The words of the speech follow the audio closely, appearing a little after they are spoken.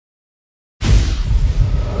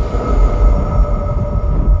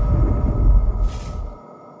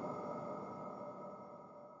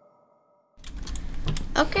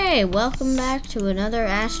Okay, welcome back to another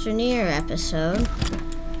Astroneer episode.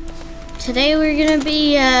 Today we're gonna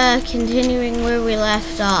be continuing where we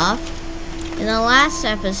left off. In the last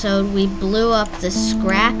episode, we blew up the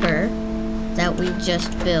scrapper that we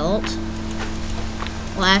just built.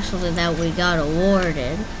 Well, actually, that we got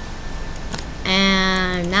awarded.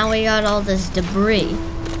 And now we got all this debris.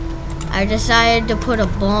 I decided to put a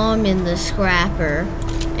bomb in the scrapper,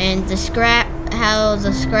 and how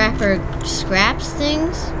the scrapper scraps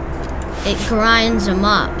things, it grinds them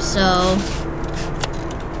up, so,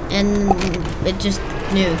 and it just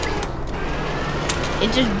it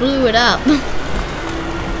just blew it up.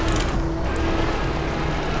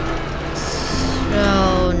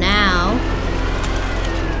 So now,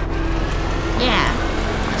 yeah,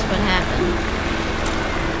 that's what happened.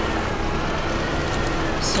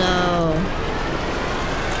 So,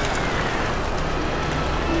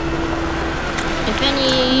 if any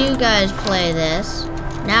of you guys play this,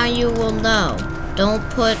 now you will know. Don't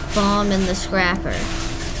put bomb in the scrapper.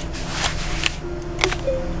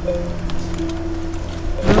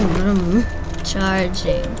 Vroom, vroom.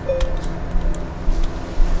 Charging.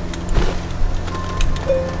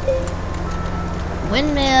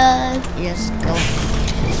 Windmill. Yes, go.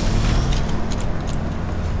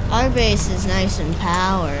 Our base is nice and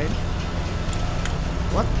powered.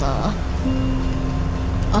 What the?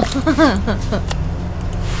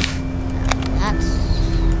 That's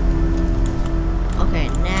okay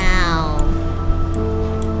now.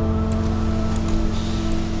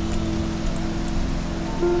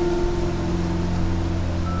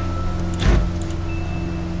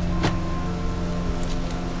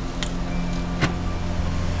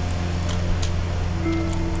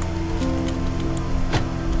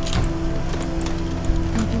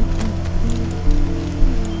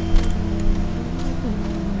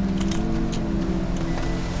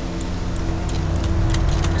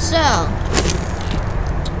 So,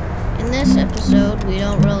 in this episode, we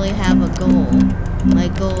don't really have a goal. My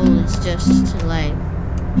goal is just to, like,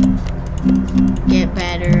 get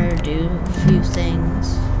better, do a few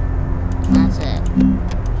things. That's it.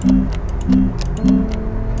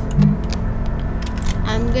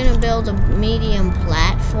 I'm gonna build a medium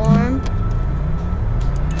platform,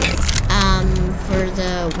 for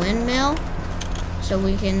the windmill, so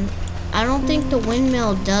we can, I don't think the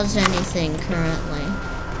windmill does anything currently.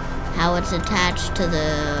 How it's attached to the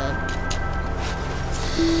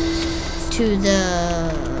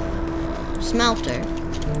smelter.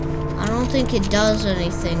 I don't think it does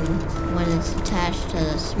anything when it's attached to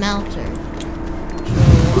the smelter.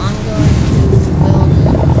 So I'm going to build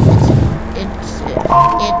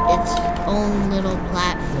its own little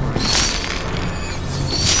platform.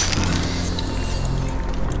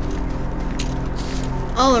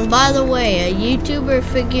 Oh, and by the way, a YouTuber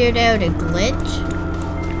figured out a glitch.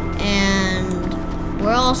 And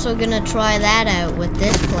we're also gonna try that out with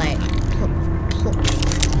this platform.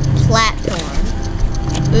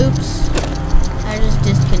 Oops, I just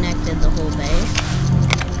disconnected the whole base.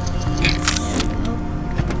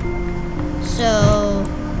 So,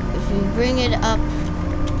 if you bring it up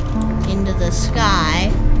into the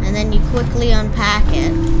sky, and then you quickly unpack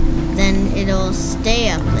it, then it'll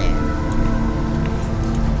stay up there.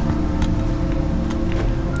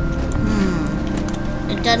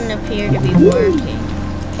 It doesn't appear to be working.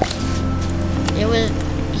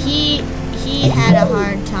 He had a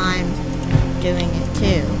hard time doing it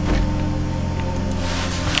too.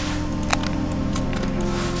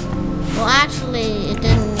 Well, actually,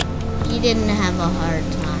 he didn't have a hard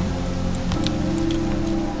time.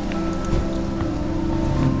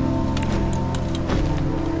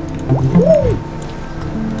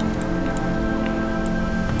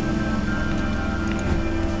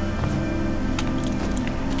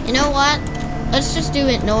 You know what? Let's just do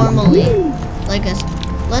it normally.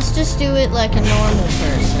 Let's just do it like a normal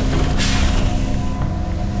person.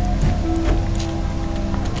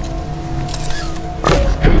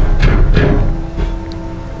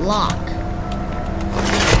 Lock.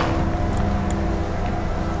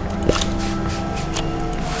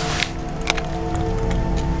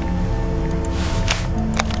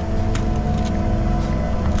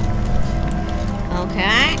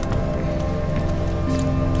 Okay.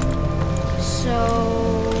 So,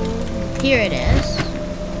 here it is.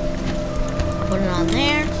 Put it on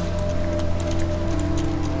there.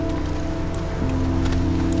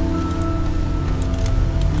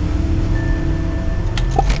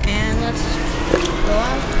 And let's go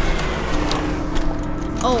out.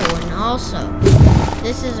 Oh, and also,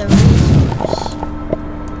 this is a resource.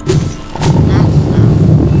 That's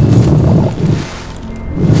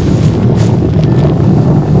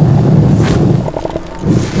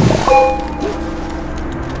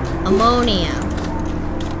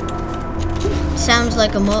sounds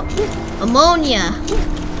like ammonia.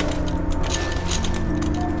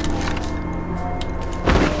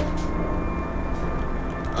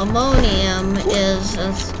 Ammonium is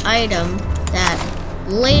an item that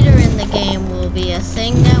later in the game will be a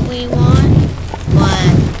thing that we want,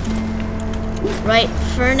 but right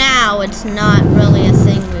for now it's not really a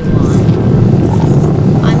thing we want.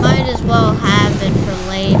 I might as well have it for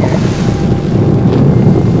later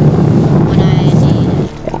when I need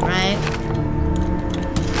it, right?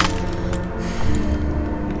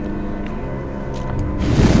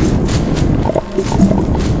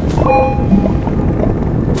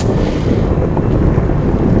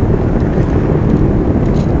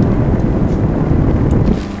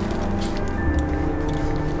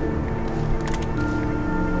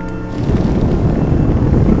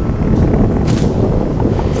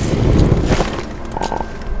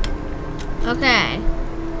 Okay.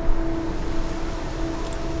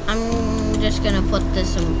 I'm just gonna put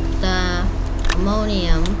this the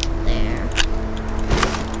ammonium there.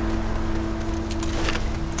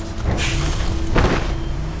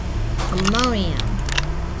 Ammonium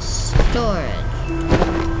storage.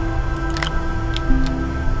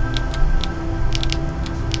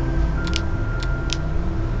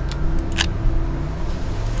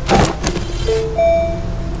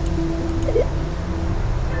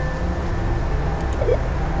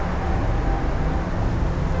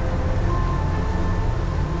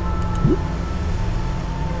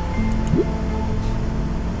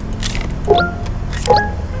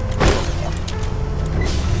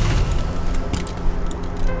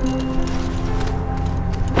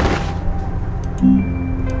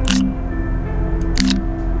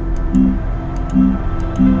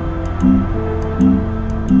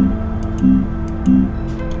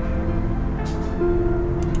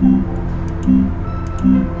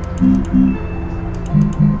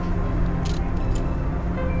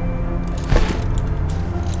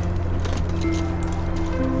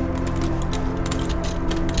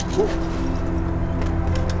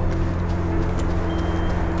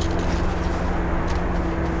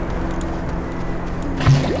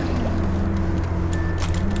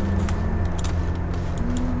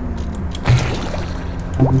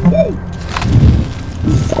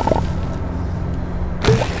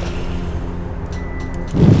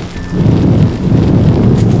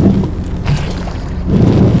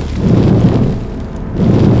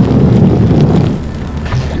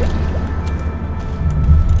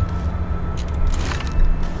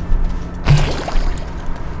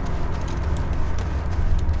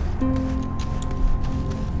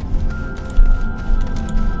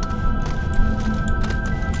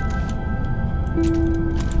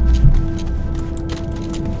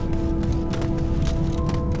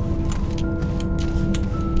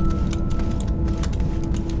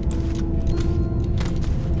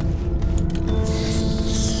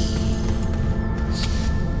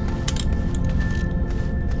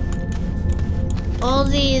 All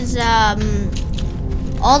these,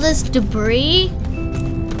 all this debris,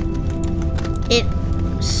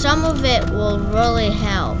 some of it will really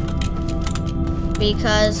help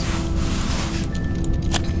because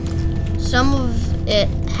some of it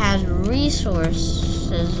has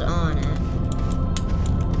resources on it.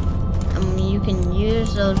 I mean, you can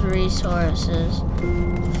use those resources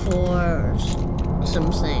for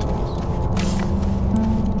some things.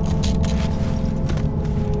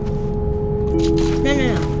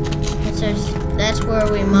 No. That's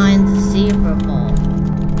where we mined the zebra ball.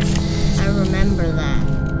 I remember that.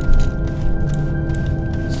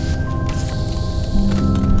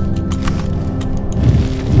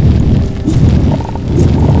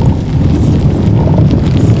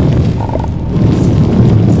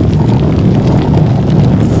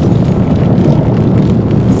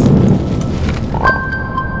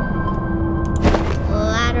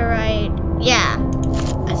 Laterite, yeah.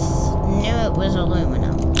 I knew it was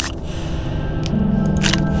aluminum.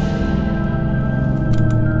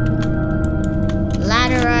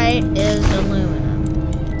 Laterite is aluminum.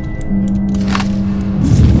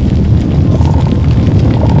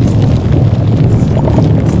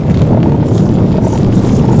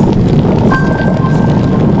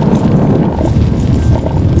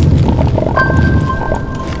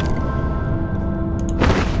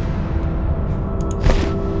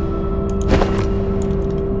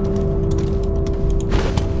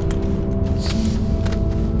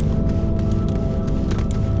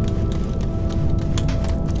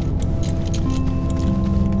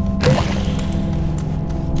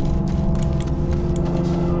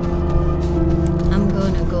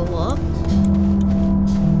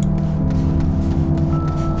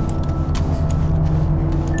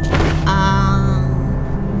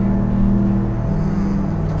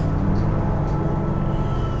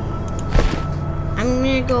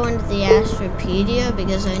 go into the Astropedia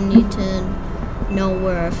because I need to know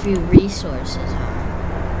where a few resources are.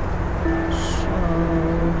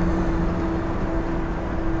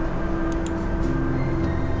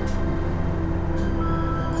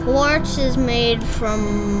 So quartz is made from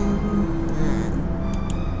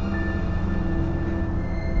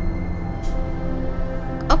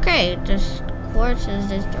okay, just quartz is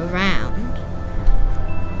just around.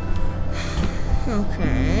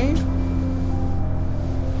 Okay.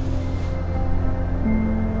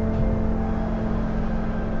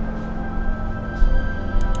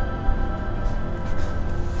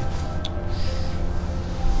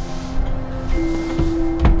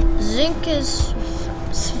 Zinc is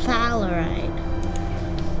sphalerite.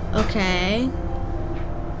 Okay.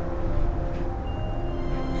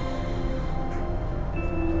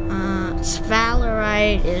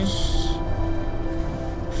 Sphalerite is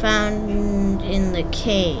found in the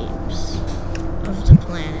caves of the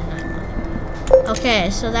planet I'm on. Okay,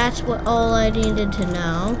 so that's what all I needed to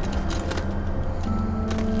know.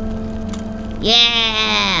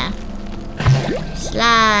 Yeah!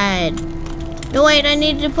 Slide! No, wait, I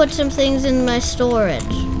need to put some things in my storage,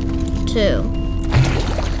 too.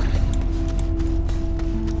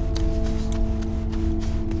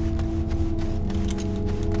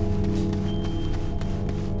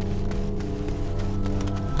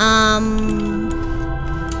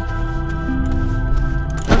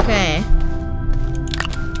 Okay.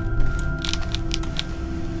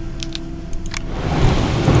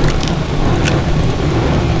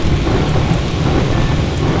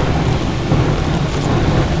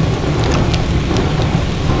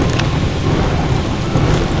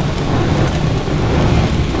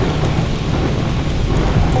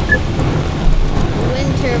 The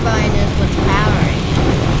wind turbine is what's powering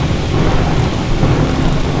it.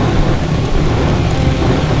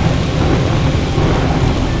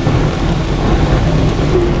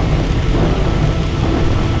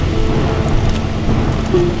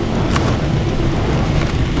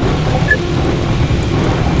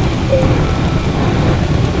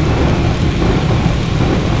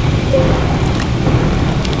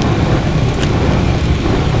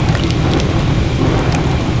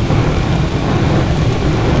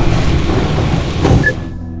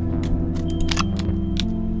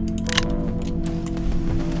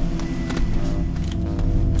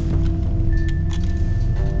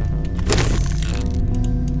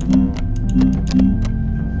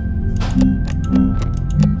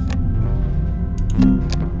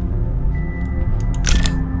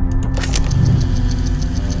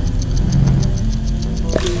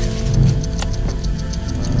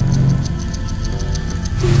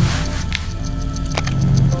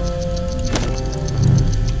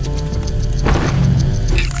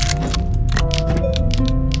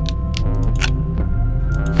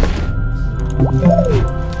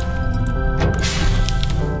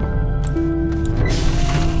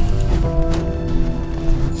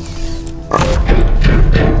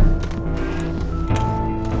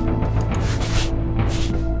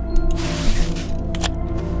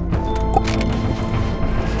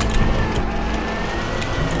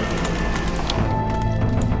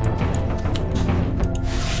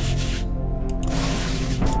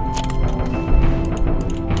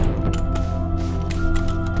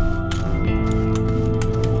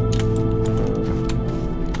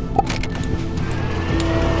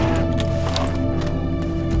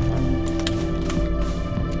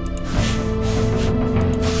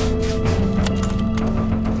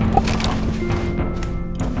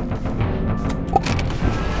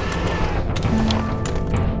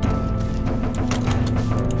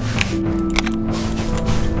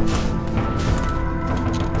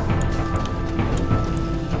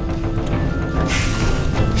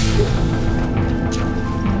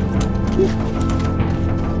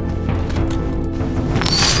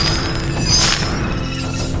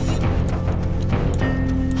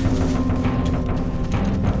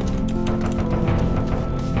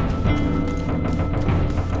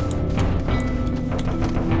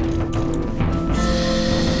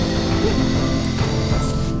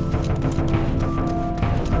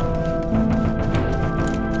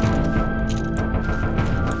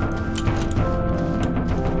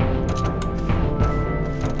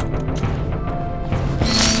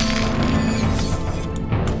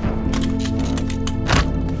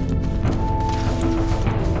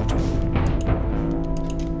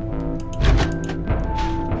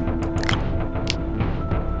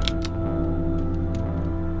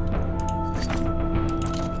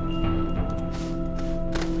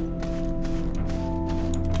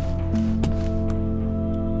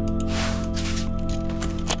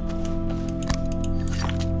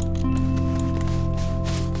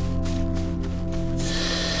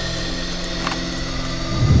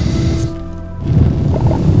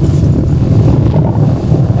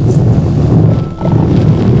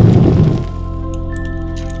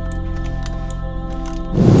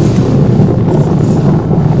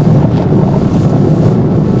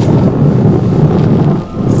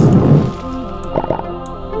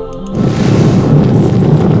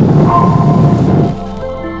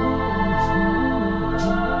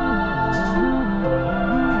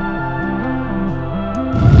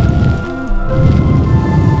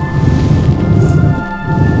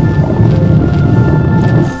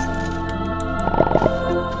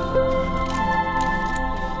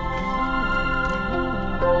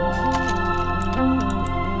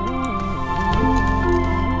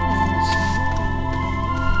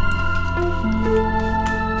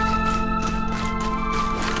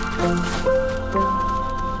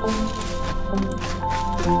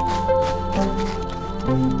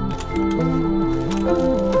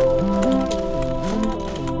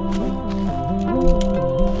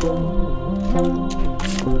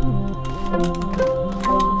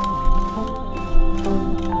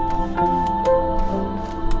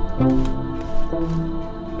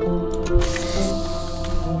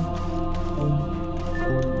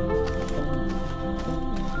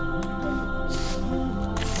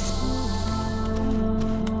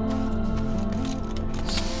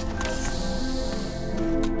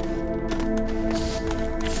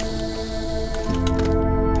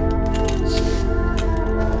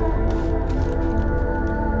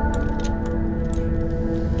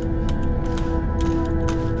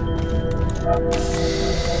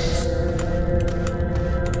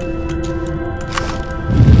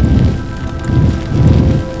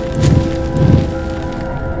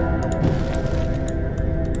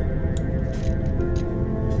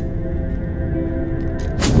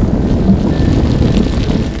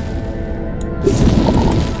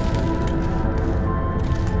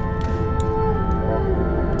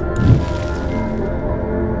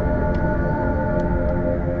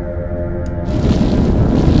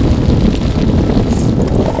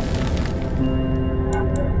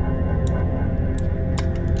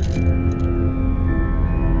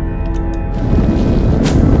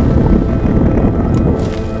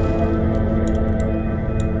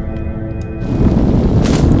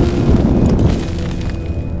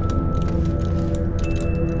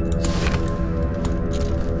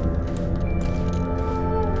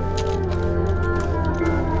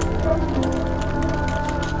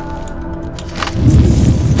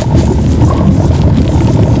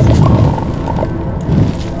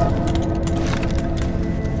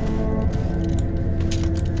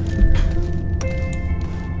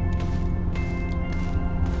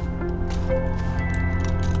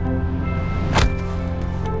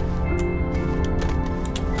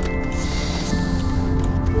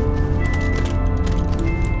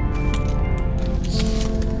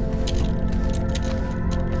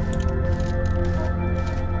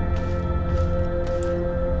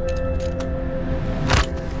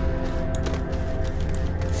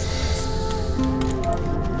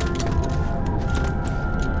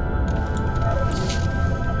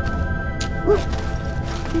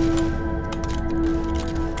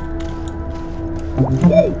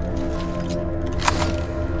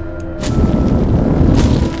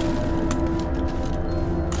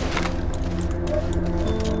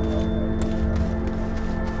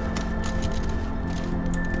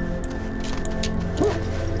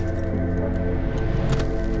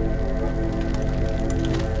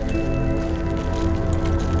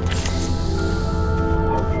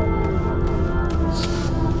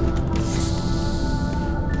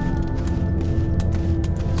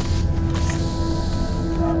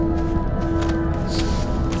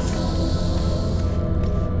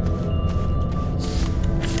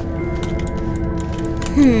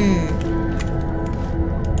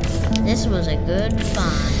 This was a good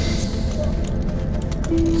find.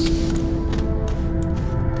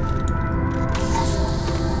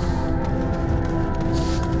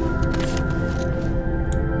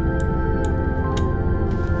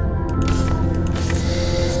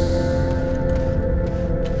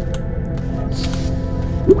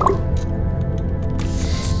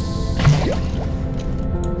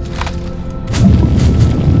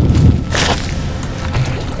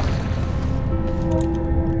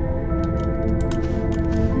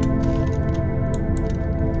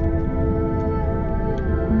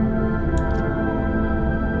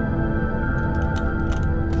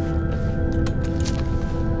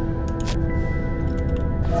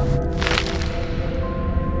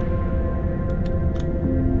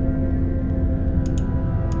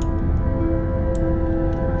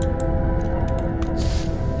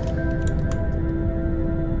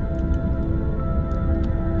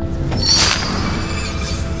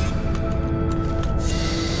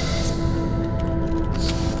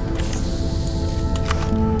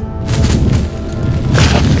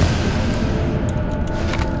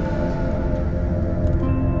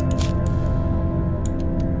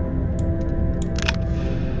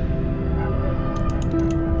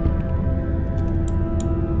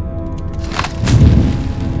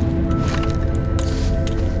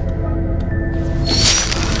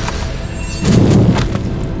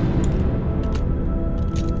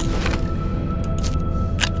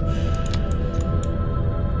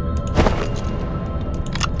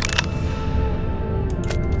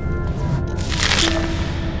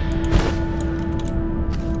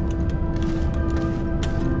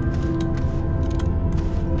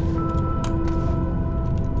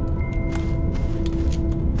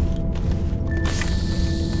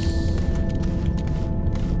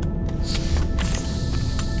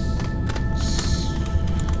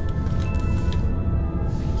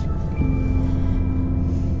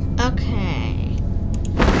 Okay.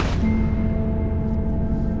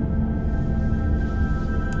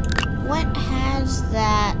 What has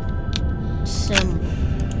that symbol?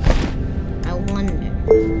 I wonder.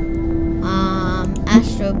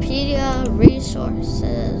 Astropedia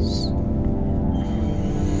resources.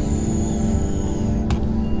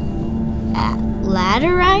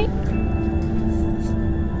 Laterite?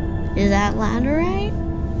 Is that laterite?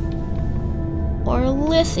 Or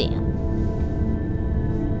lithium?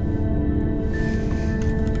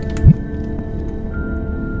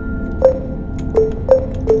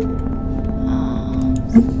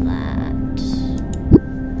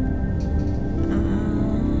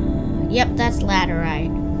 Yep, that's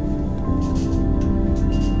laterite.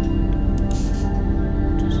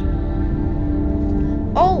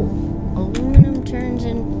 Oh! Aluminum turns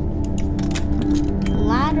in...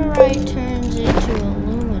 Laterite turns into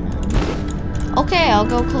aluminum. Okay, I'll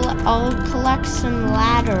collect some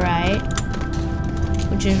laterite,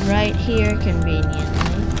 which is right here conveniently.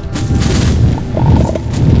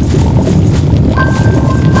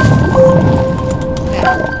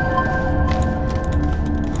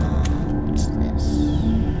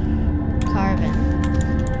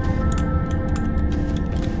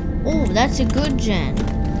 That's a good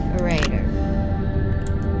generator.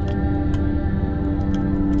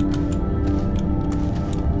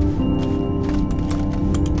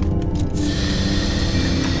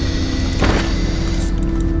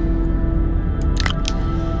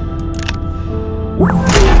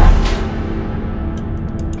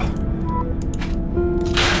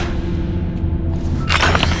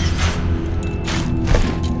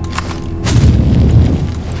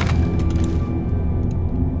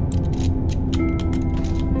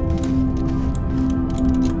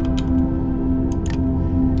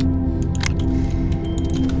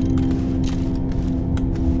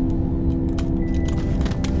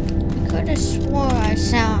 I swore I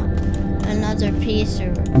saw another piece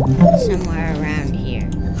or somewhere around here.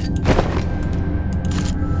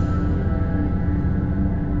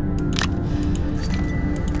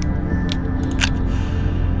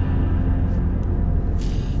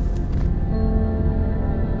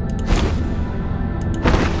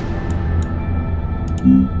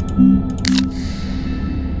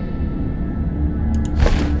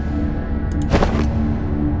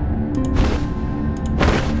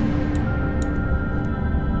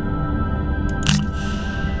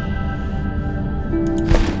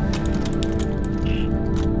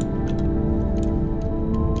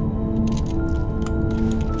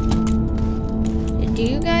 Do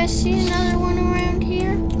you guys see another one around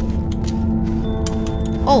here?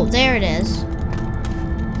 Oh, there it is.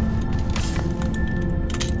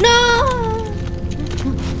 No!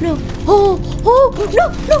 no. Oh, oh, no,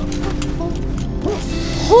 no.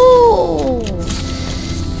 Oh.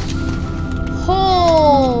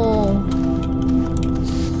 Oh.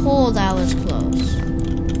 Oh, that was close.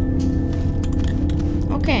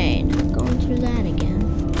 Okay, not going through that again.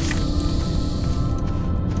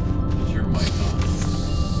 Is your mic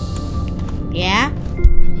on? Yeah?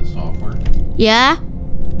 In the software? Yeah?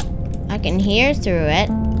 I can hear through it.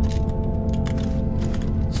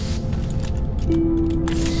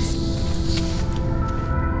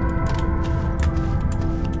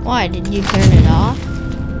 Why, did you turn it off?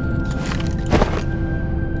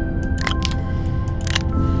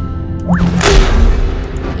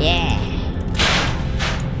 Yeah.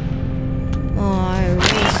 More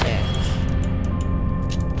research.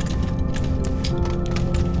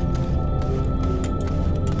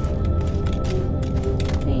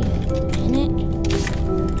 Wait a minute.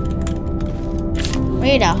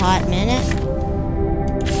 Wait a hot minute.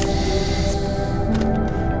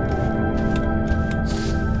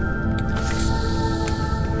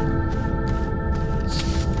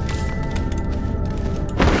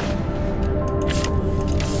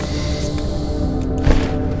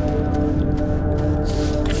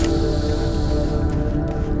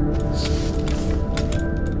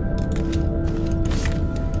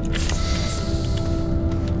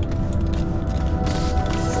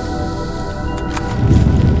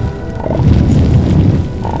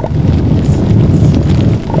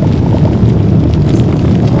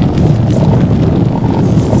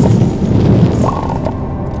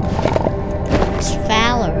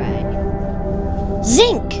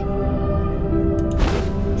 Zinc!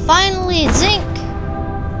 Finally, zinc!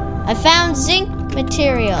 I found zinc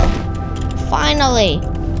material. Finally.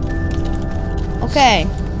 Okay.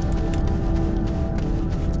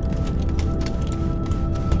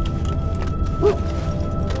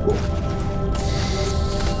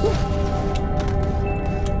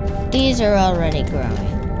 These are already growing.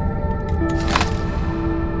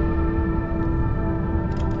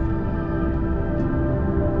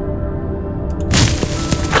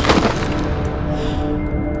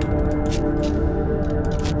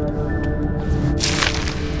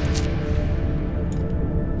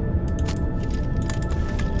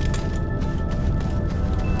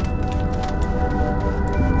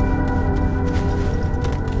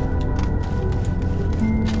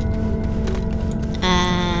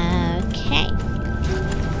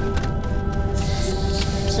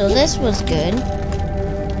 So this was good.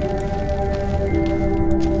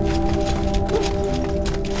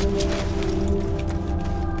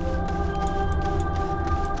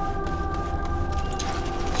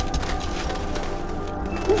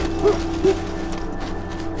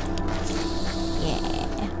 Yeah.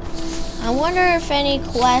 I wonder if any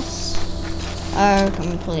quests are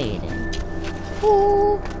completed.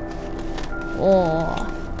 Ooh. Oh.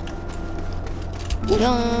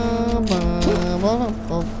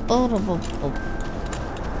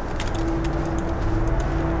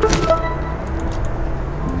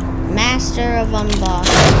 Master of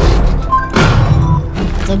unboxing.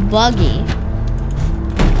 The buggy.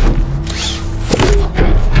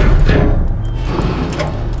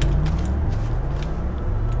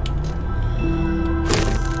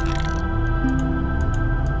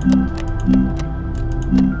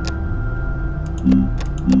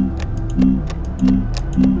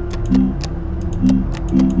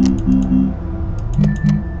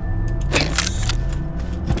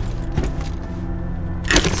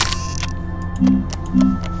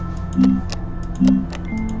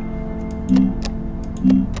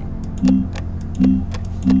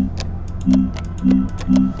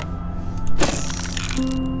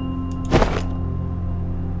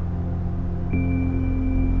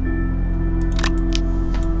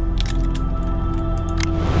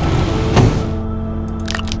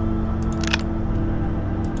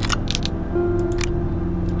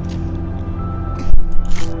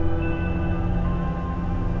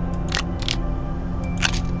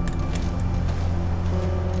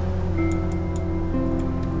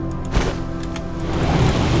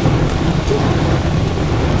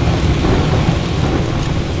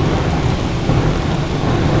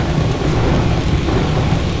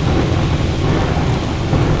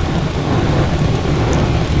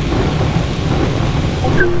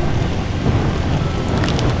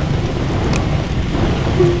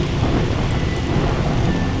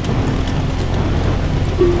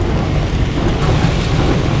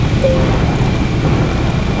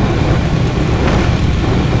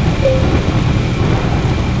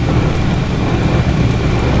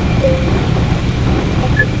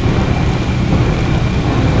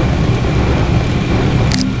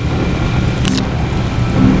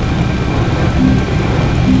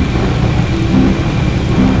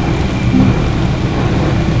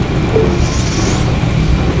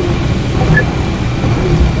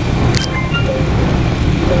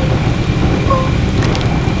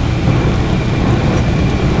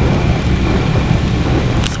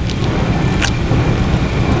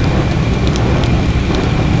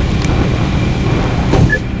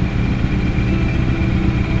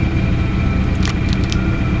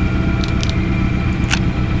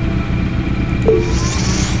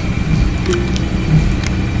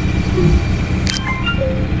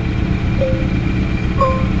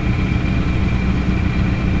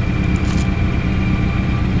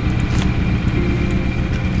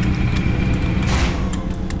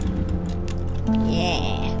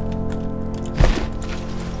 Yeah.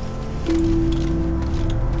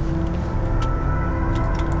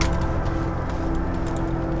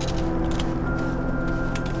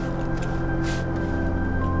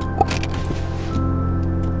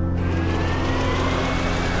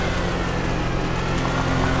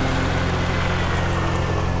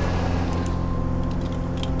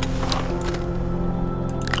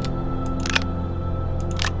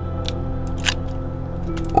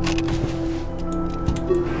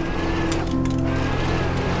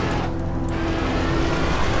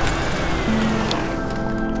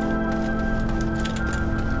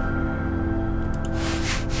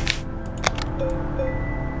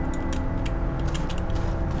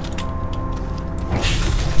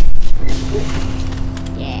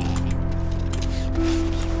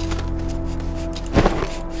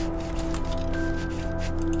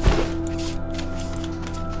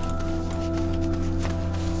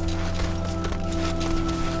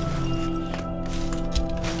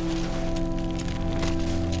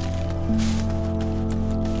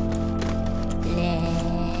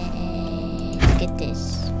 Look at this.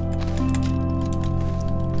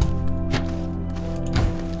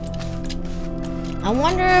 I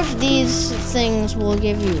wonder if these things will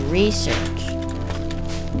give you research.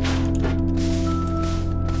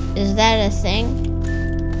 Is that a thing?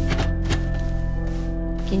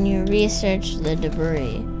 Can you research the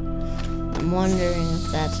debris? I'm wondering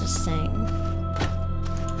if that's a thing.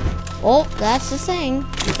 Oh, that's a thing.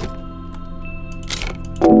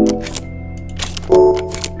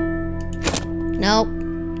 Nope,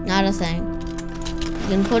 not a thing. You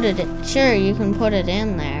can put it in, sure, you can put it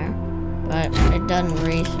in there, but it doesn't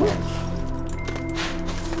research.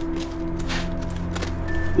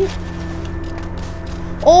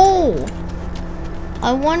 Oh!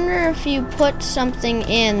 I wonder if you put something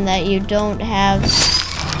in that you don't have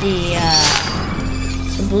the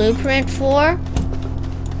blueprint for,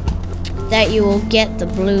 that you will get the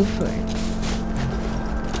blueprint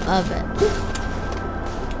of it.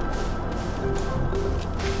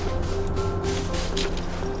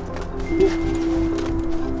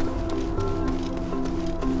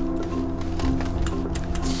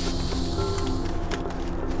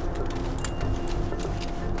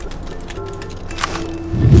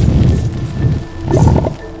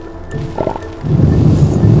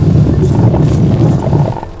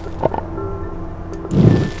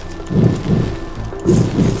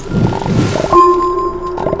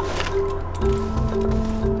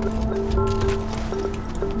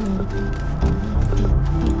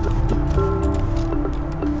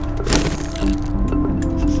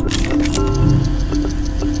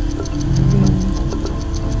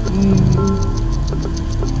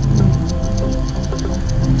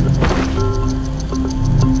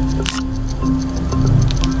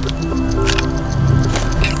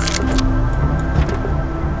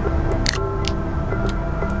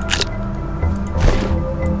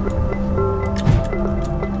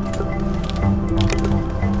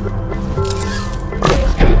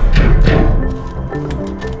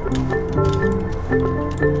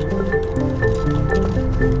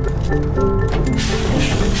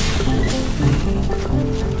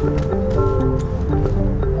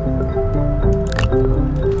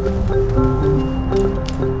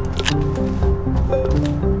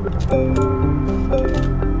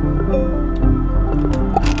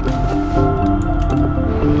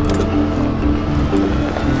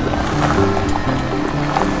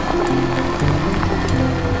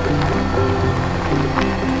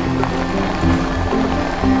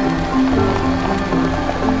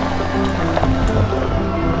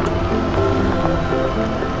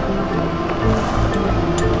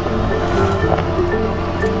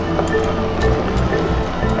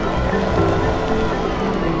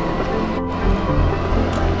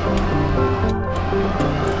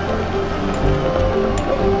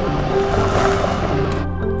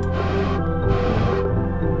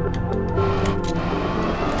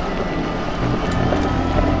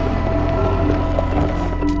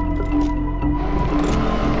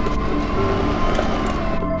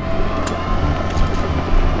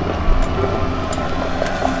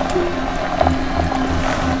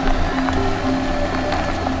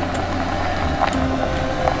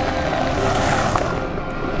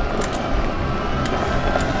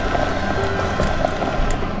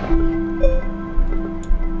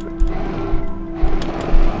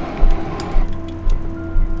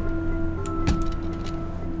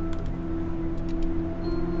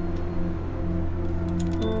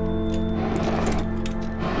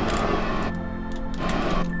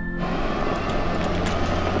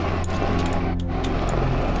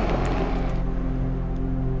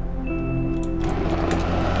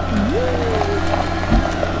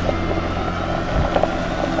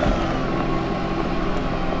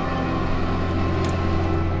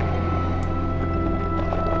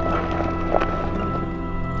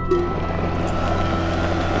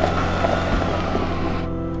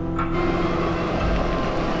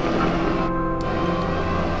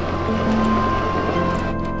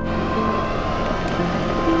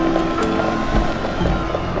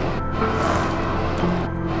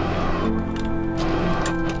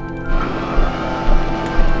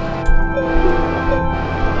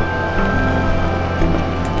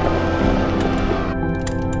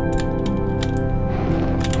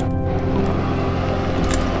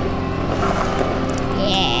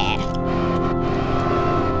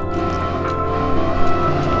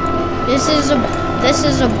 This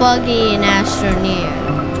is a buggy in Astroneer.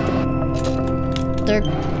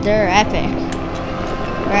 They're epic,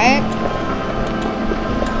 right?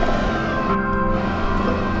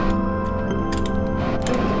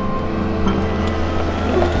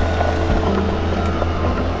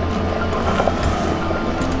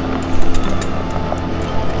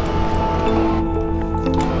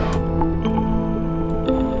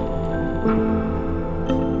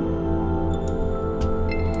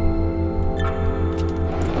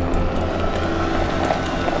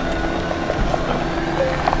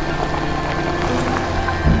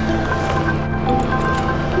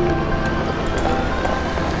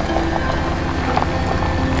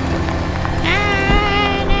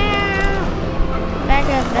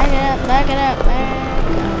 Back it up.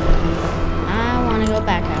 I want to go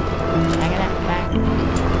back up. Back it up,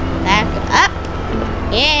 back up.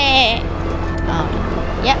 Yeah. Oh,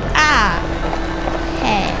 yep. Ah.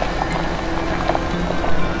 Hey.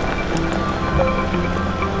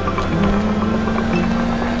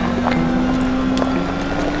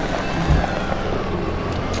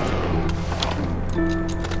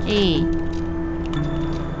 Gee.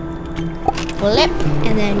 Flip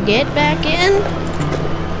and then get back in.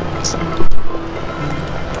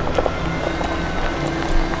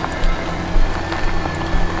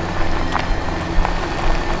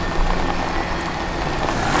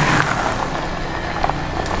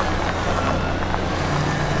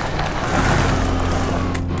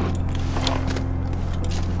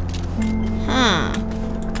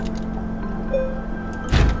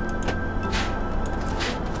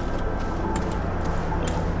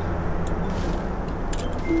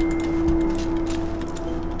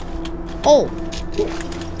 Oh,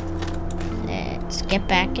 let's get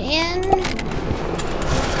back in.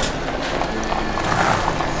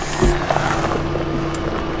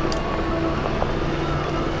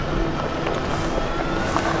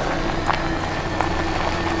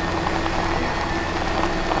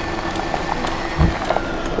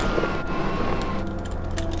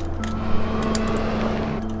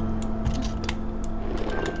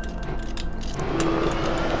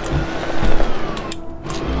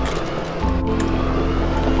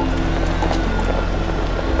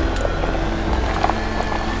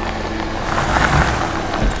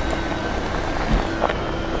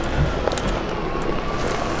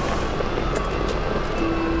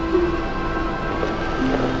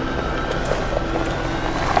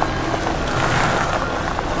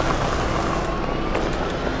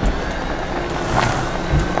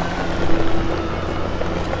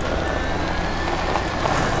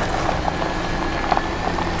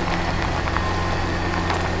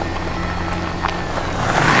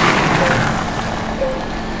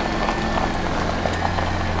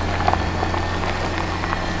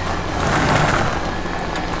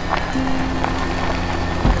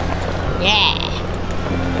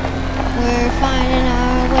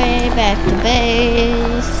 Back to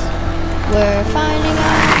base. We're finding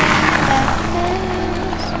our way back to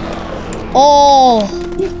base. Oh!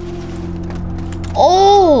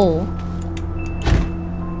 Oh!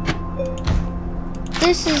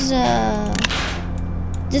 This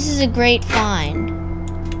is a great find.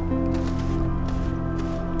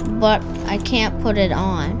 But I can't put it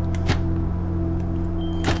on.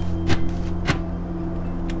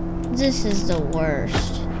 This is the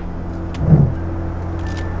worst.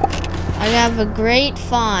 I have a great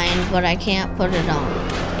find, but I can't put it on.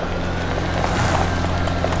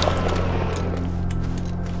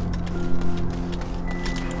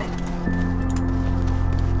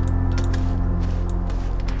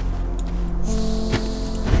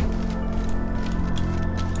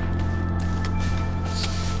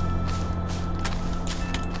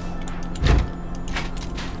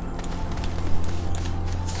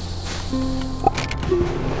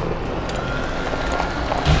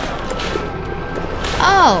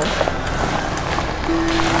 Oh,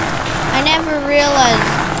 I never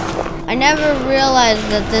realized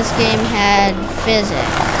that this game had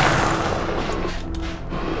physics.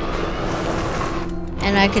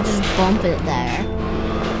 And I could just bump it there.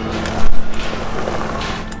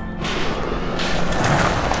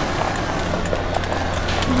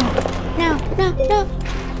 No,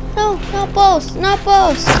 not both, not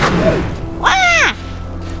both. Ah!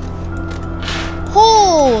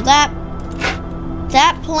 Oh, that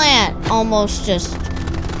plant almost just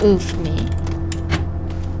oofed me.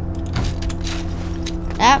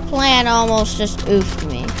 That plant almost just oofed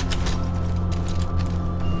me.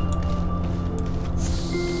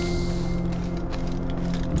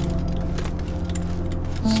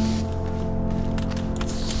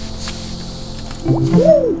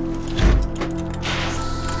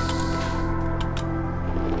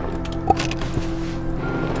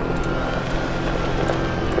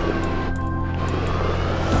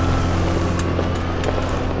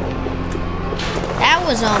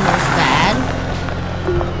 was almost bad.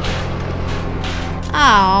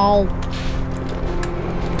 Ow.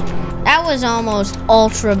 That was almost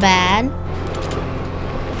ultra bad.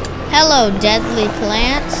 Hello, deadly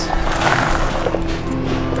plants.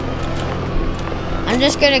 I'm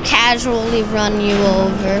just gonna casually run you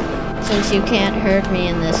over since you can't hurt me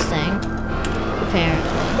in this thing,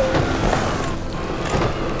 apparently.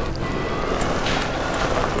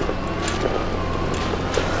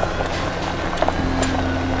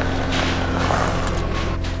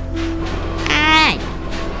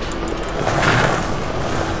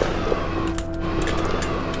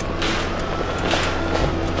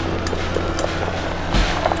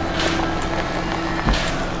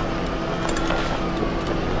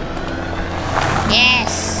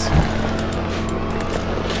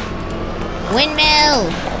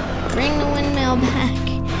 Windmill! Bring the windmill back.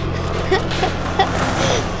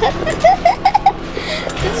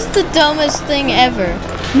 This is the dumbest thing ever.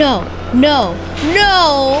 No, no,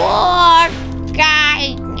 no! Oh,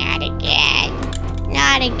 God, not again.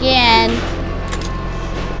 Not again.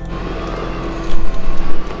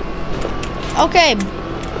 Okay,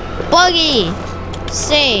 buggy.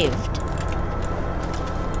 Saved.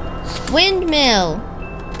 Windmill.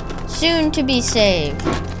 Soon to be saved.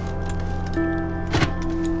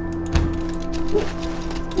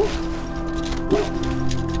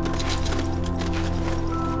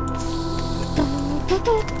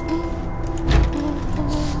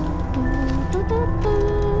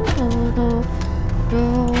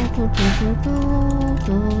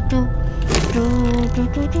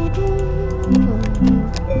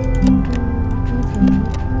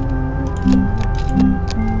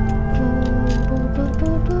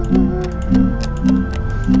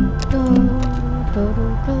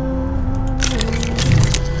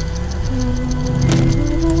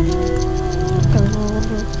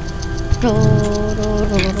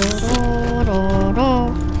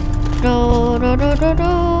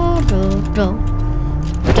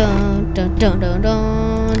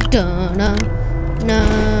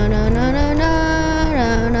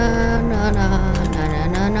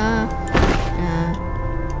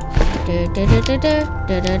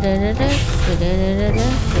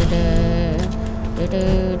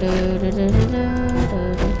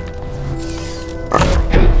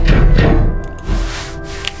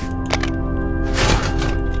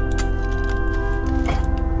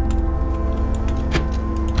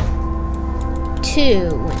 Two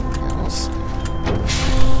windmills.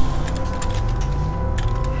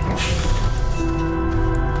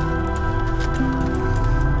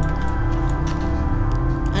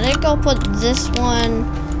 I think I'll put this one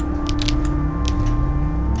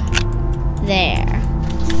there.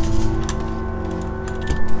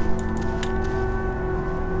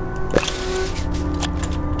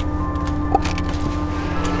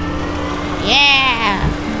 Yeah!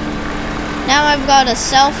 Now I've got a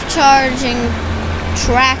self-charging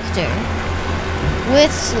tractor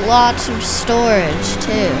with lots of storage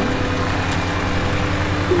too.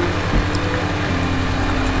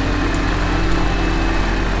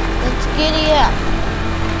 Let's giddy up.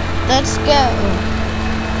 Let's go.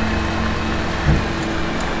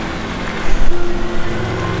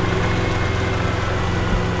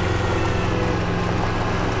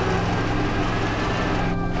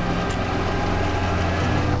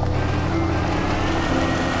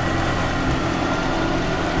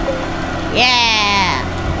 Yeah!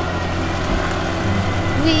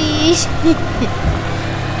 Whee!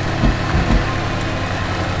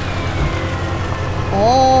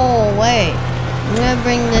 Oh, wait. I'm gonna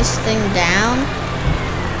bring this thing down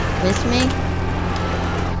with me.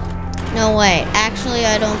 No, wait. Actually,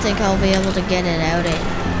 I don't think I'll be able to get it out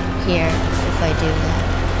of here if I do that.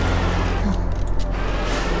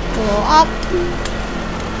 Go up.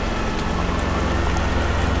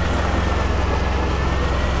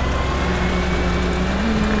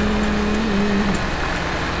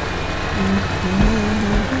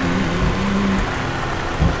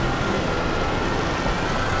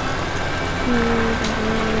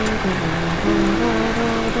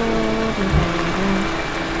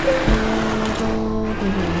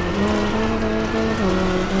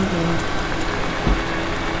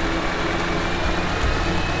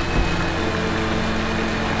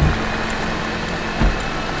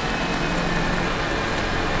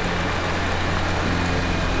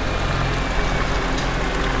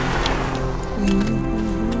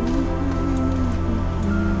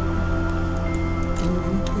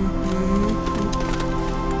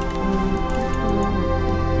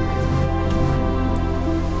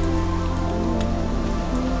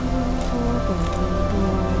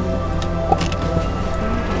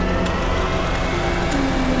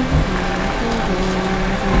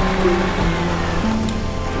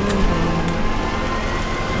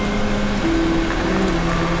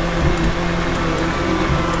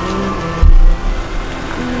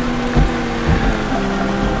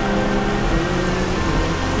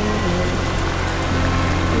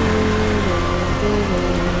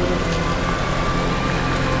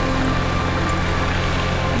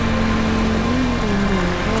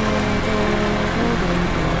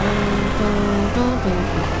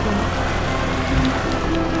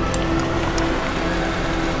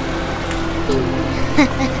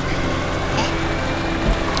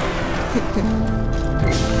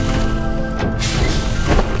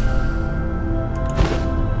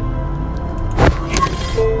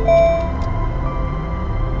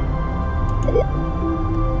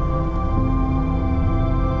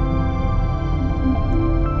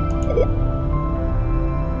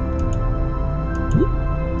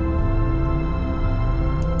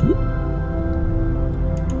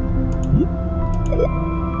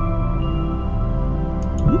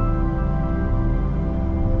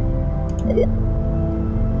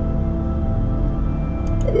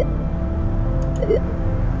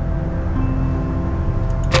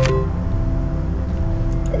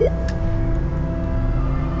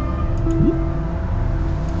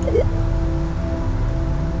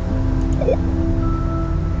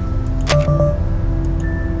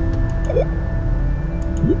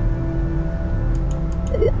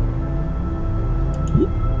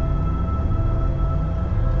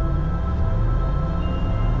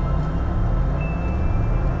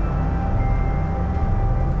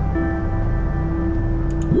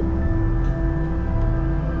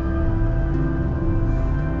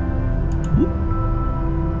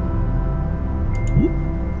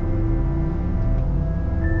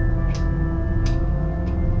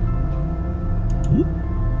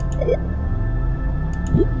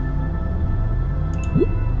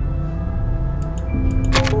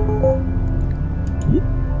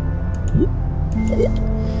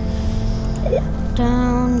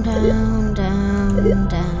 Down, down, down,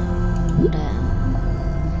 down,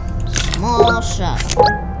 down. Small shuttle.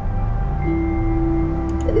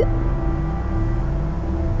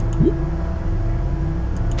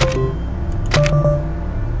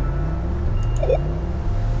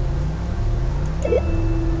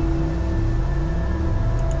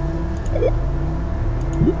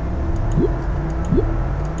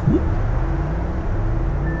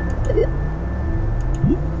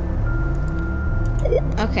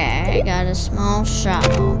 Okay, I got a small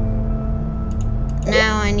shuttle.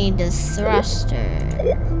 Now I need the thruster.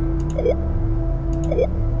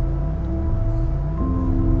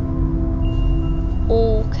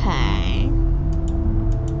 Okay.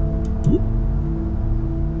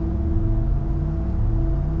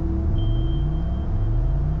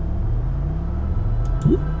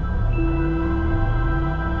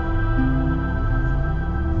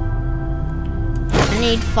 I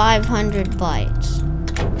need 500 bytes.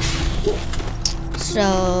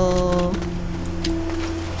 So...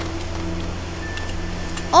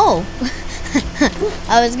 Oh!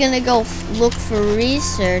 I was gonna go look for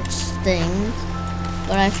research things,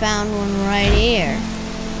 but I found one right here.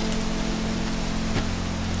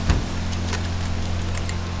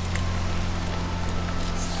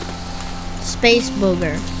 Space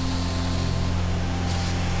booger.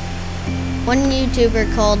 One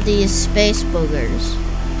YouTuber called these space boogers.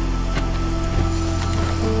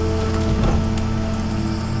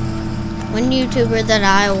 One YouTuber that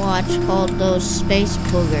I watch called those space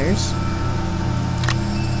boogers.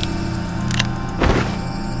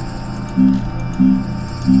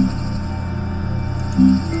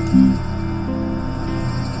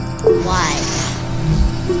 Why?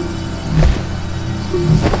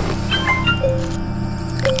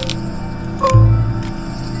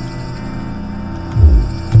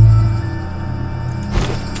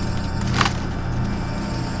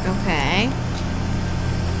 Okay.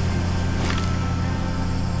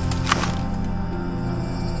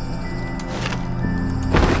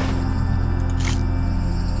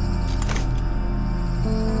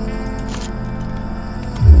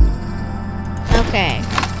 Okay.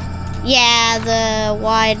 Yeah, the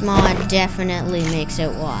wide mod definitely makes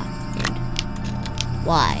it wide.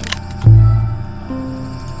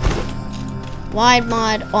 Wide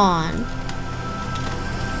mod on.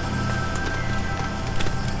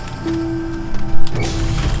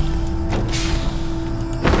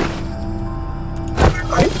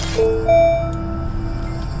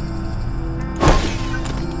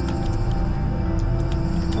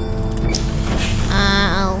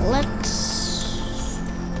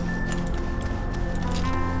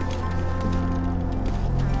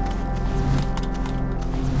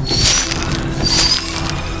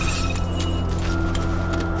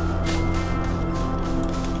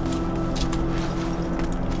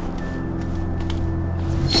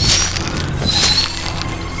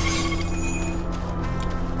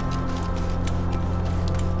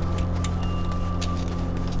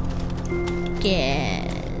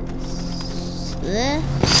 Guess this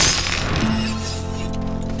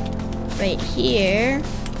right here.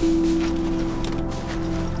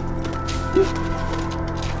 Nope.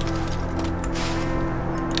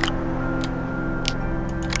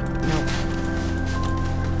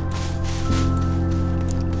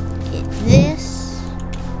 Get this.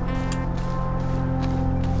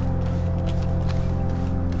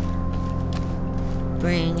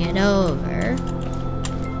 Bring it over.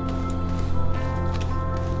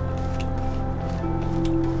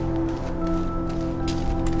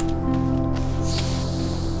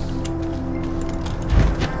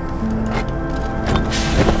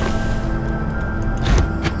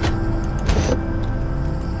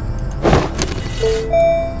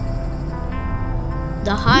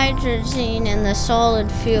 The hydrogen and the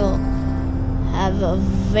solid fuel have a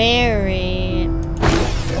very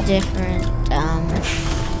different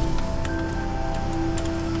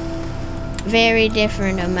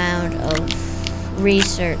amount of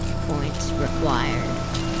research points required.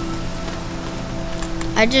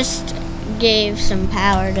 I just gave some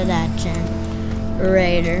power to that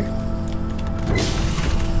generator.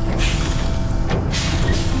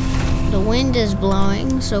 The wind is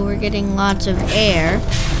blowing, so we're getting lots of air,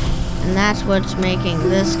 and that's what's making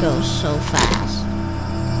this go so fast.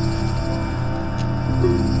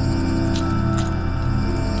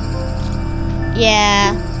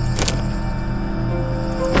 Yeah.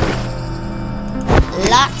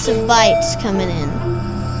 Lots of bites coming in.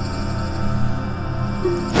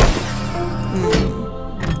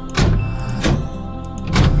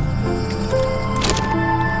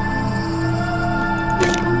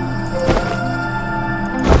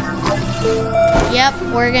 Yep,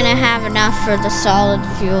 we're gonna have enough for the solid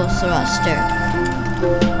fuel thruster.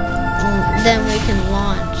 Then we can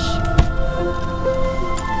launch.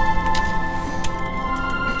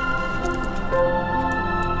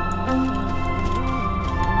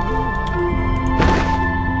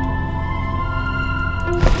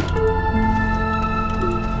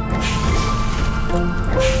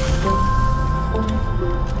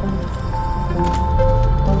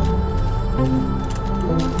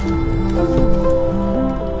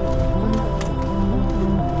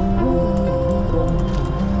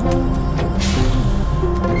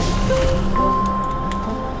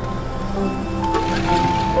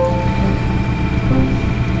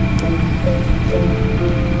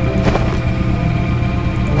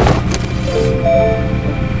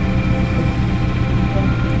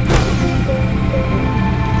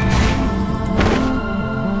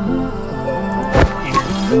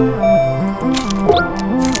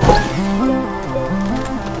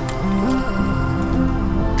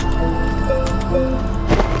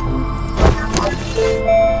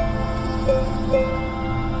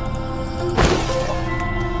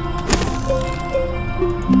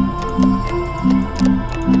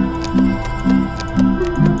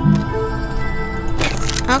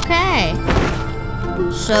 Okay,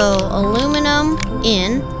 so aluminum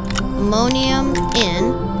in, ammonium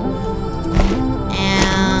in,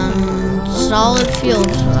 and solid fuel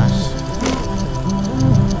thrust.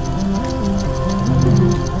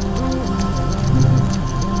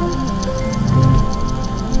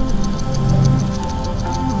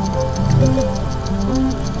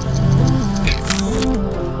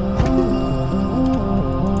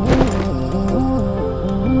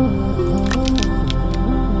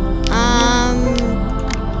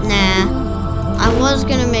 I was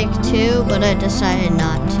gonna make two, but I decided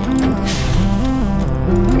not to.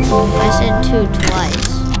 I said two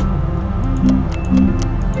twice.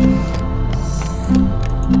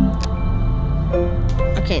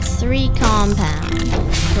 Okay, 3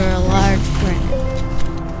 compounds for a large printer.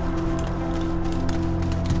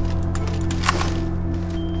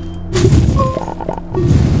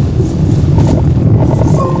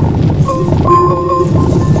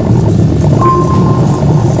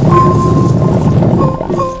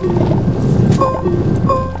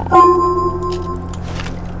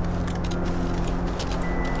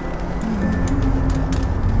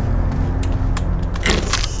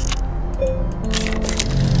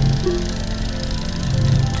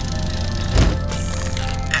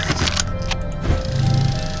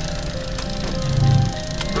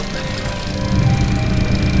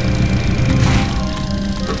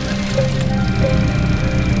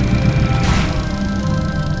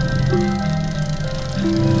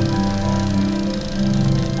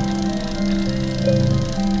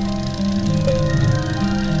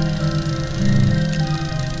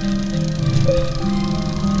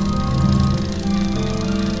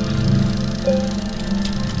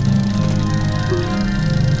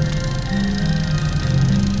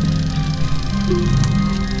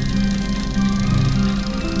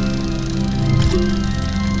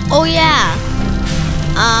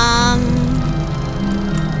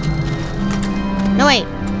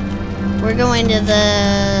 we're going to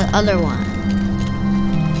the other one.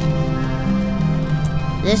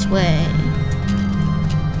 This way.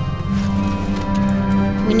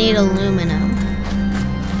 We need aluminum.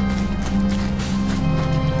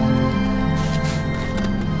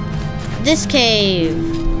 This cave.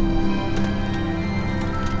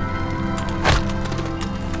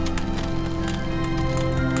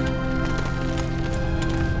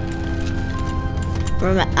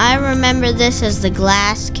 I remember this as the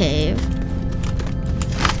glass cave.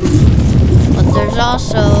 But there's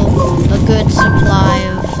also a good supply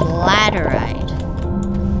of laterite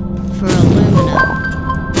for aluminum.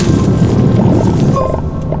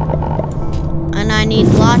 And I need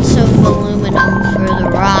lots of aluminum for the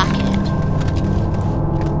rocket.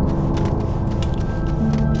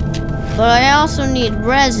 But I also need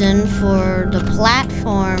resin for the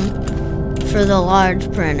platform for the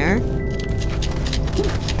large printer.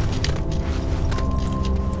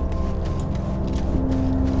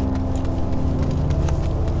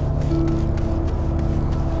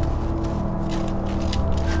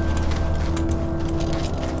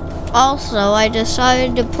 Also, I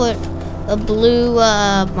decided to put a blue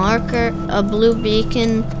a blue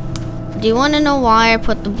beacon. Do you want to know why I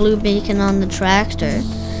put the blue beacon on the tractor?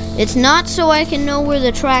 It's not so I can know where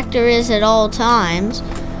the tractor is at all times.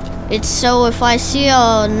 It's so if I see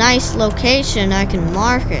a nice location, I can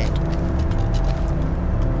mark it.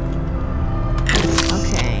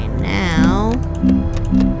 Okay, now...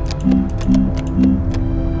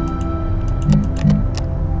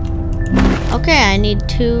 Okay, I need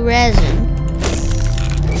 2 resin.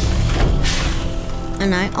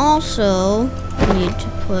 And I also need to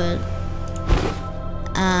put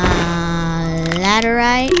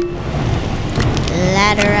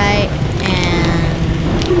laterite, and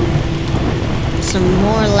some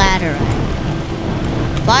more laterite.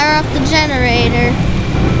 Fire up the generator.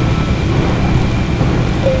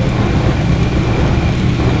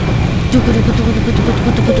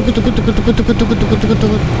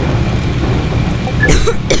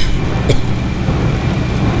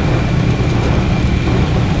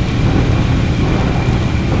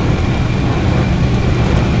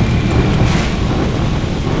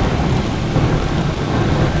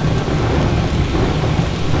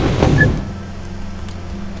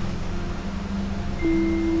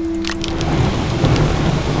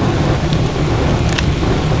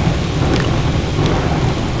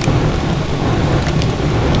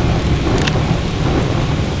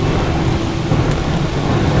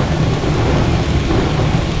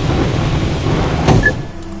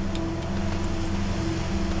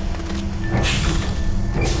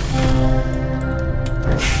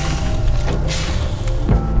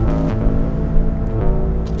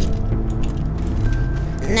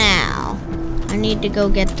 To go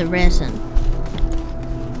get the resin.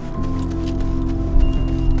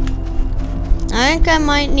 I think I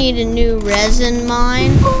might need a new resin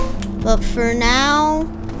mine, but for now,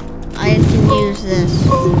 I can use this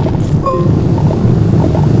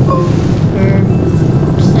for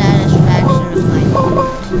satisfaction of my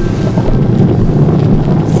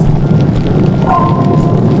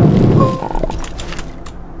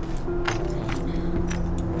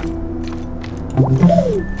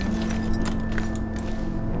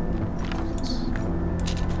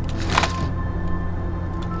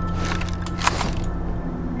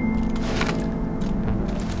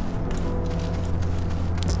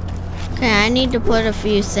Okay, I need to put a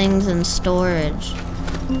few things in storage.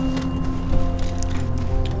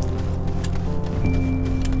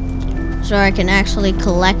 So I can actually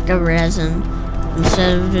collect the resin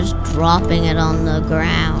instead of just dropping it on the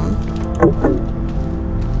ground.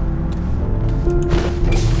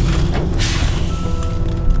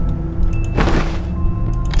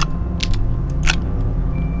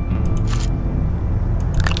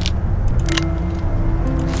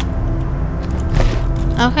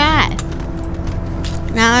 Okay.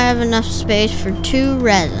 Now I have enough space for 2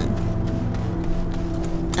 resin.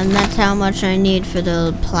 And that's how much I need for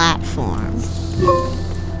the platform.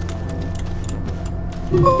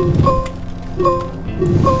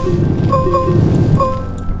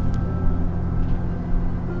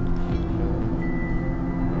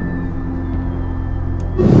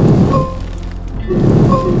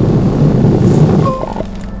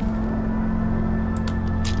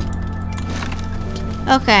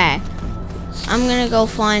 Okay. I'm gonna go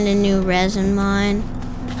find a new resin mine.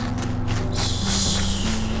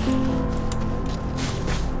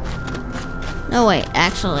 No, wait,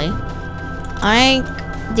 actually. I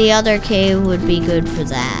think the other cave would be good for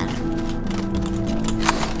that.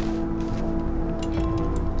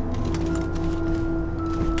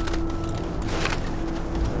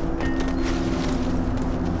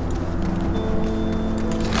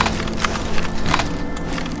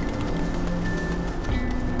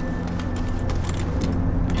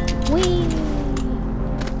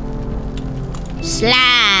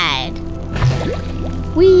 Slide.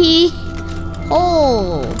 Wee.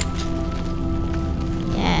 Hole.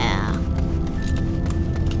 Yeah.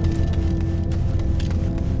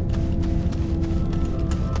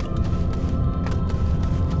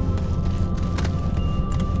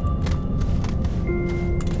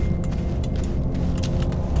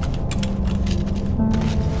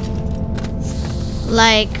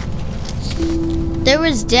 Like, there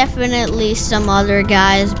was definitely some other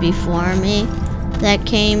guys before me that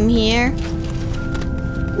came here.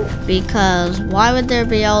 Because why would there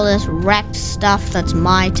be all this wrecked stuff that's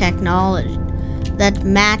my technology, that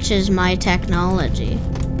matches my technology?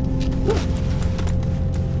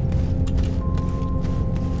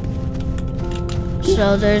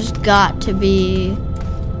 So there's got to be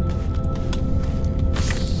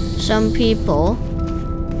some people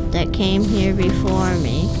that came here before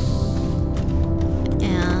me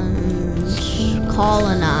and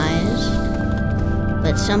colonized,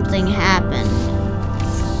 but something happened.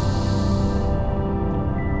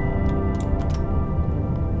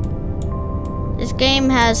 This game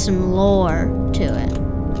has some lore to it.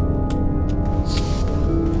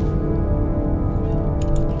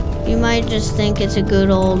 You might just think it's a good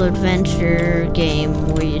old adventure game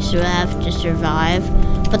where you have to survive,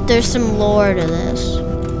 but there's some lore to this.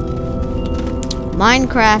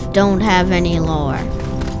 Minecraft don't have any lore.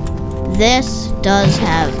 This does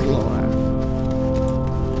have lore.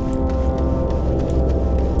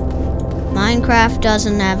 Minecraft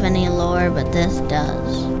doesn't have any lore, but this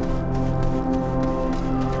does.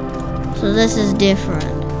 So this is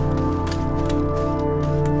different.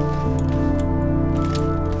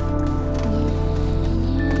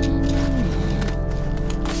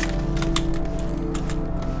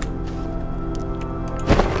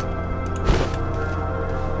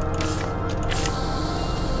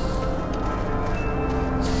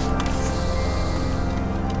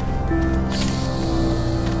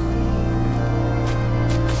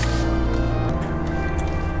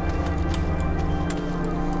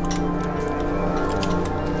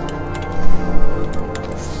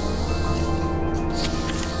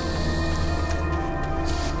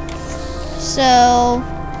 So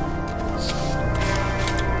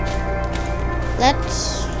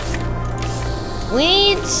we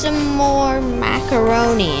need some more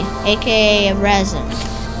macaroni, aka resin.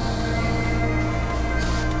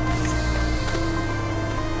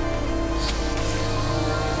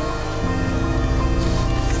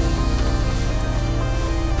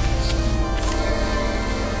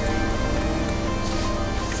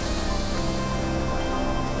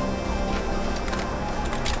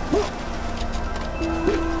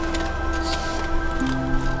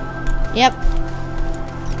 Yep.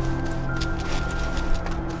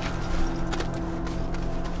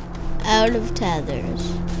 Out of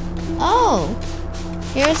tethers. Oh,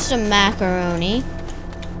 here's some macaroni.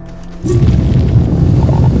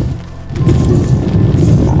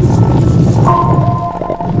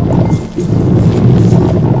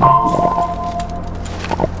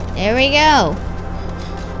 There we go.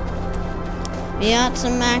 We got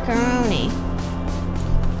some macaroni.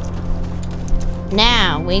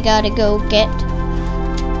 Now, we gotta go get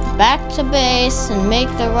back to base and make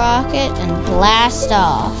the rocket and blast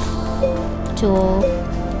off to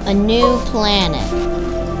a new planet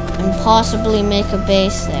and possibly make a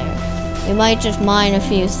base there. We might just mine a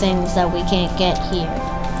few things that we can't get here.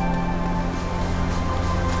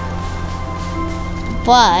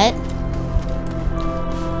 But,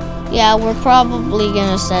 yeah, we're probably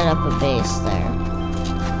gonna set up a base there.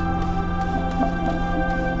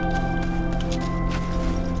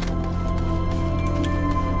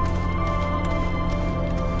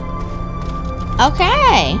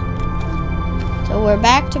 Okay, so we're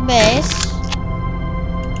back to base.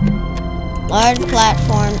 Large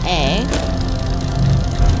platform A.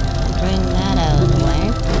 Bring that out of the way.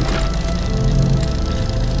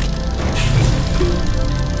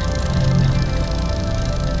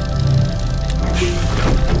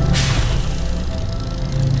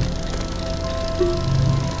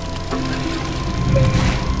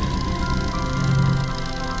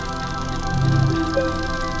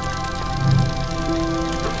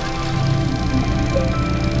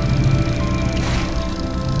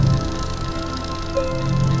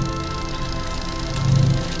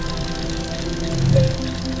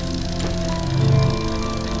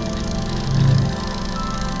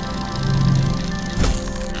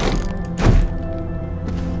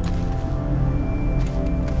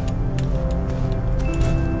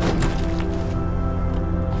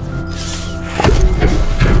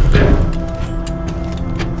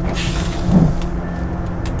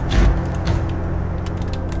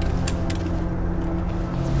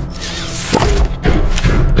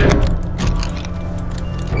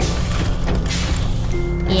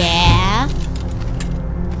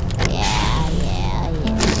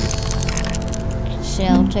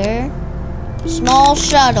 Small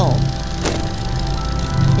shuttle.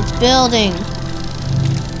 It's building.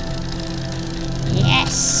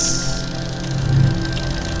 Yes.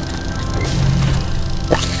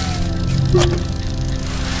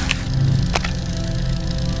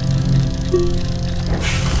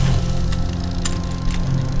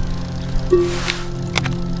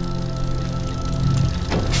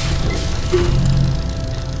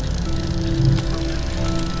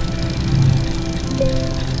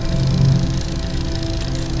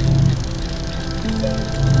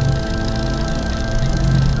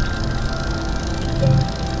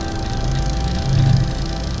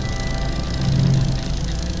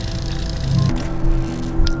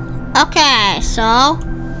 Okay, so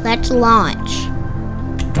let's launch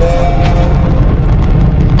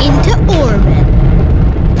into orbit.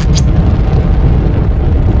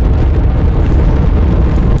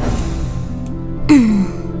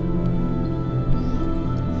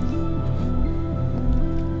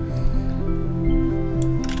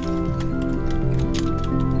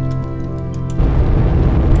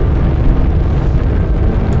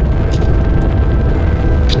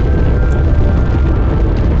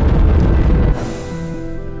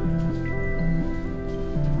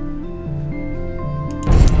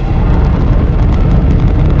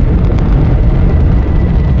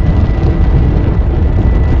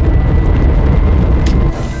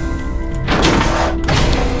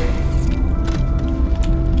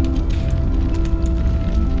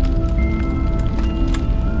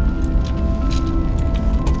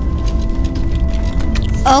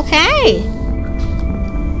 Okay.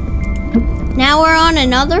 Now we're on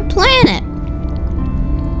another planet.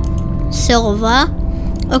 Silva.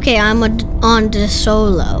 Okay, I'm on De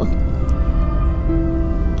Solo.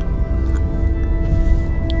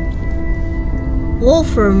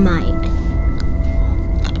 Wolframite.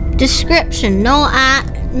 Description: no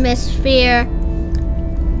atmosphere.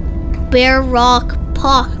 Bare rock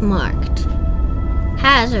pockmarked.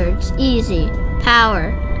 Hazards: easy.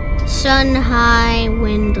 Power: sun high,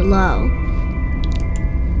 wind low.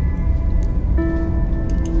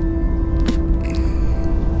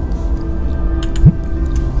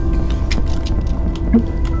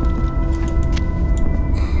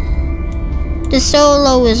 The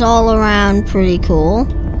Solo is all around pretty cool.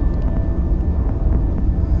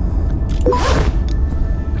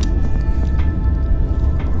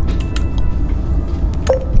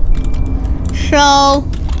 So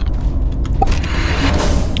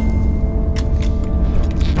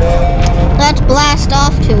let's blast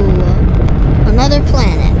off to another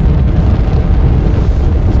planet.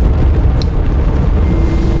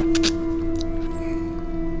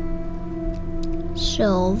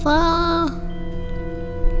 Silva,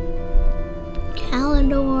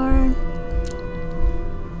 Calidor.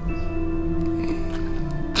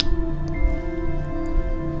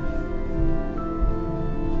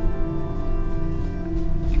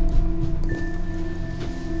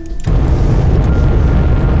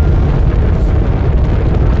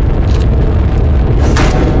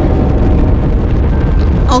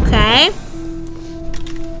 Okay.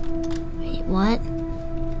 Wait, what?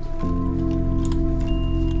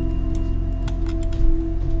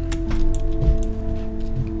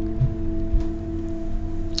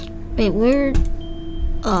 Wait, where?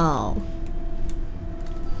 Oh.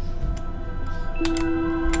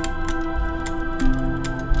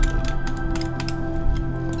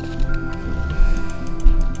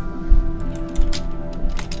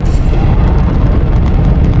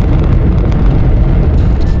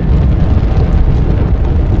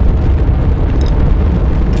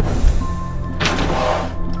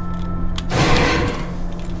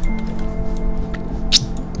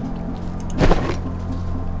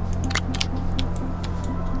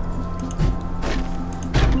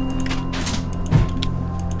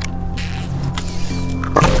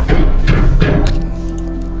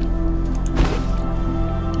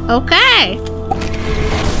 Okay.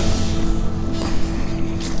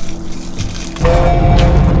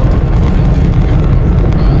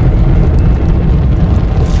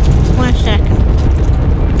 One second.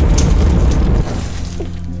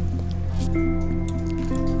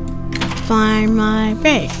 Find my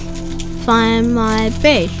base. Find my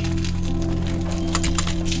base.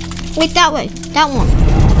 Wait, that way. That one.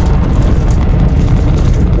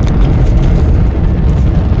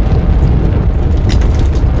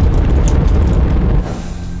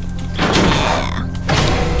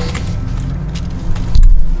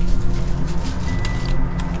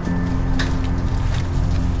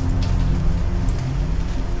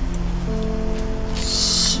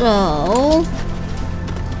 So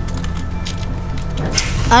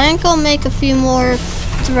I think I'll make a few more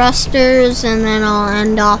to thrusters and then I'll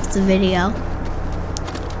end off the video.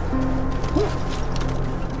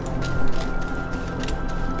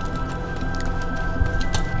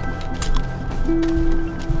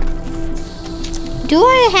 Do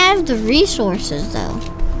I have the resources though?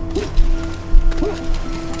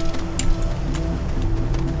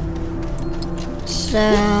 So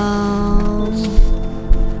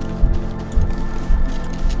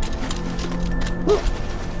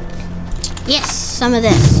yes, some of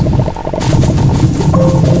this.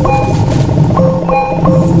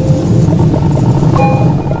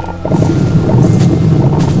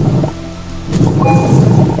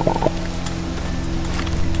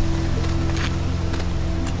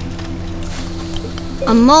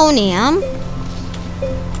 Ammonium.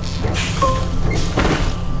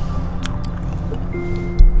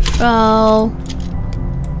 So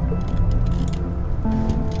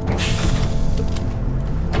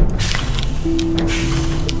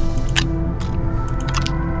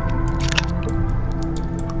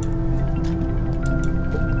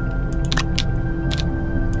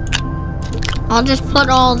I'll just put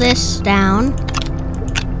all this down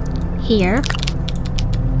here.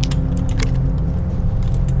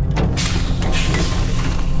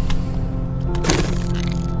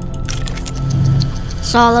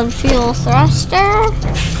 Solid fuel thruster.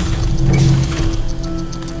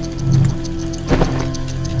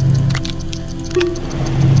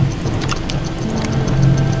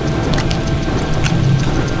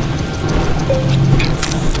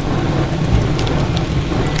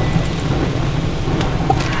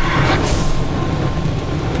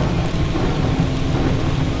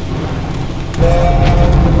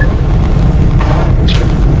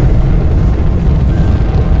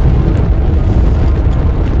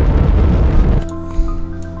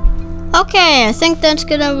 Okay, I think that's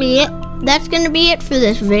gonna be it. That's gonna be it for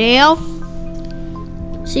this video.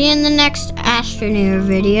 See you in the next Astroneer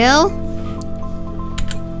video.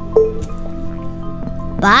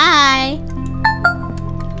 Bye.